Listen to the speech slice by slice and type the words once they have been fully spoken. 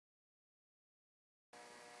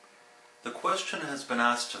The question has been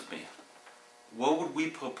asked of me, what would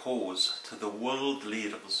we propose to the world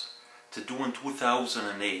leaders to do in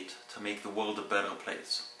 2008 to make the world a better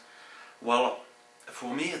place? Well,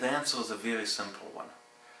 for me the answer is a very simple one.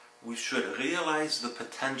 We should realize the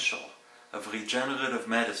potential of regenerative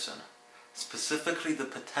medicine, specifically the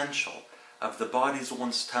potential of the body's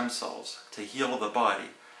own stem cells to heal the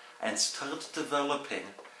body, and start developing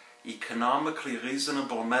economically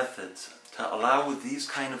reasonable methods to allow these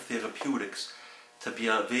kind of therapeutics to be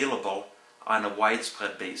available on a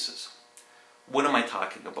widespread basis. What am I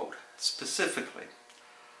talking about? Specifically,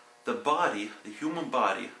 the body, the human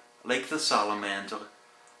body, like the salamander,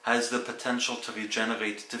 has the potential to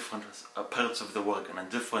regenerate different parts of the organ and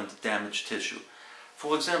different damaged tissue.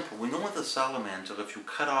 For example, we know with the salamander, if you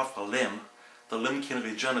cut off a limb, the limb can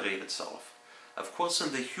regenerate itself. Of course,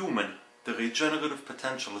 in the human, the regenerative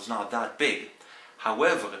potential is not that big.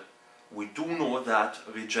 However, we do know that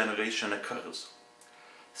regeneration occurs.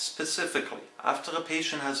 Specifically, after a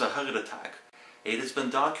patient has a heart attack, it has been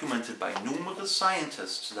documented by numerous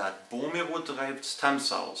scientists that bone marrow-derived stem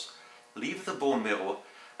cells leave the bone marrow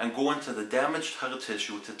and go into the damaged heart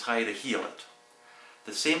tissue to try to heal it.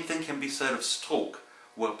 The same thing can be said of stroke,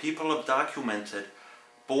 where people have documented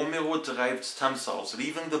bone marrow-derived stem cells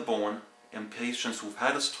leaving the bone in patients who've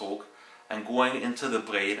had a stroke and going into the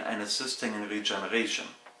brain and assisting in regeneration.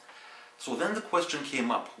 So then the question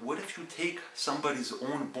came up, what if you take somebody's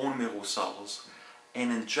own bone marrow cells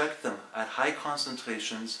and inject them at high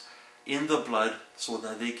concentrations in the blood so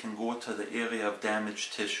that they can go to the area of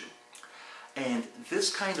damaged tissue? And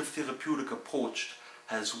this kind of therapeutic approach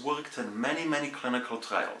has worked in many clinical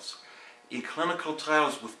trials. In clinical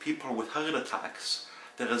trials with people with heart attacks,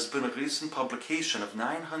 there has been a recent publication of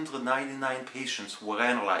 999 patients who were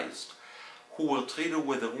analyzed, who were treated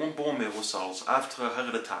with their own bone marrow cells after a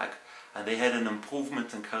heart attack, and they had an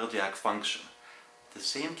improvement in cardiac function. The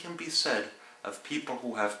same can be said of people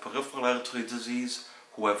who have peripheral artery disease,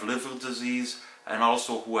 who have liver disease, and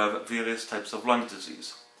also who have various types of lung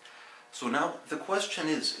disease. So now the question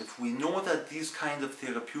is, if we know that these kind of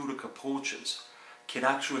therapeutic approaches can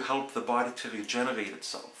actually help the body to regenerate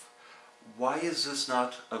itself, why is this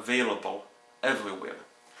not available everywhere?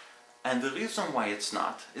 And the reason why it's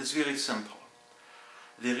not is very simple.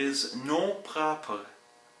 There is no proper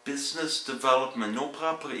business development, no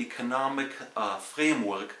proper economic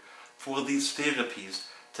framework for these therapies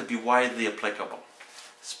to be widely applicable.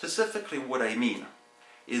 Specifically, what I mean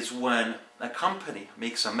is when a company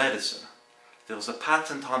makes a medicine, there's a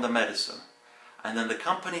patent on the medicine, and then the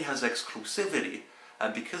company has exclusivity,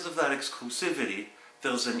 and because of that exclusivity,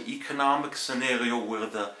 there's an economic scenario where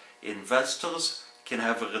the investors can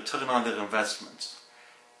have a return on their investments.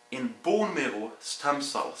 In bone marrow stem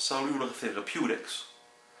cell cellular therapeutics,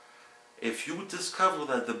 if you discover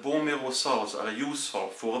that the bone marrow cells are useful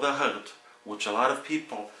for the heart, which a lot of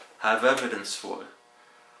people have evidence for,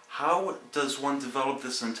 how does one develop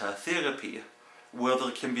this into a therapy where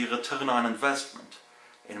there can be return on investment?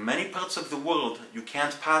 In many parts of the world, you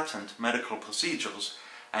can't patent medical procedures,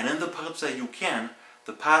 and in the parts that you can,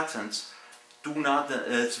 the patents do not,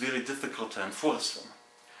 it's very difficult to enforce them.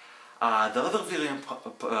 The other very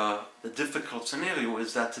difficult scenario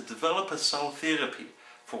is that to develop a cell therapy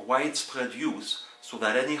for widespread use so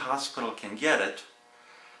that any hospital can get it,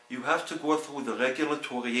 you have to go through the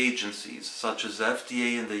regulatory agencies such as the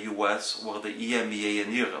FDA in the US or the EMEA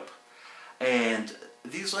in Europe. And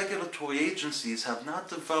these regulatory agencies have not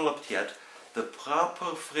developed yet the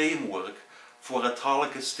proper framework for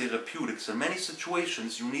autologous therapeutics. In many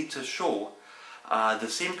situations you need to show the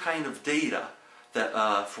same kind of data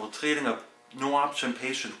that for treating a no-option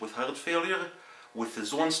patient with heart failure with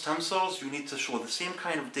his own stem cells. You need to show the same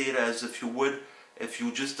kind of data as if you would if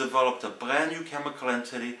you just developed a brand new chemical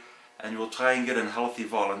entity and you'll try and get in healthy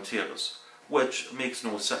volunteers, which makes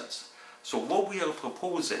no sense. So what we are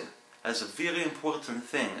proposing as a very important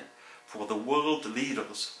thing for the world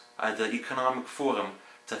leaders at the Economic Forum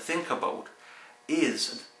to think about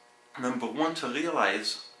is, number one, to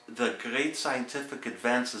realize the great scientific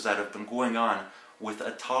advances that have been going on with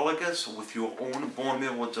autologous, with your own bone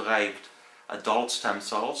marrow derived adult stem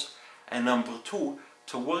cells, and number two,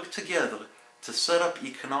 to work together to set up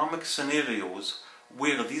economic scenarios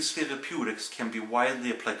where these therapeutics can be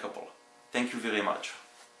widely applicable. Thank you very much.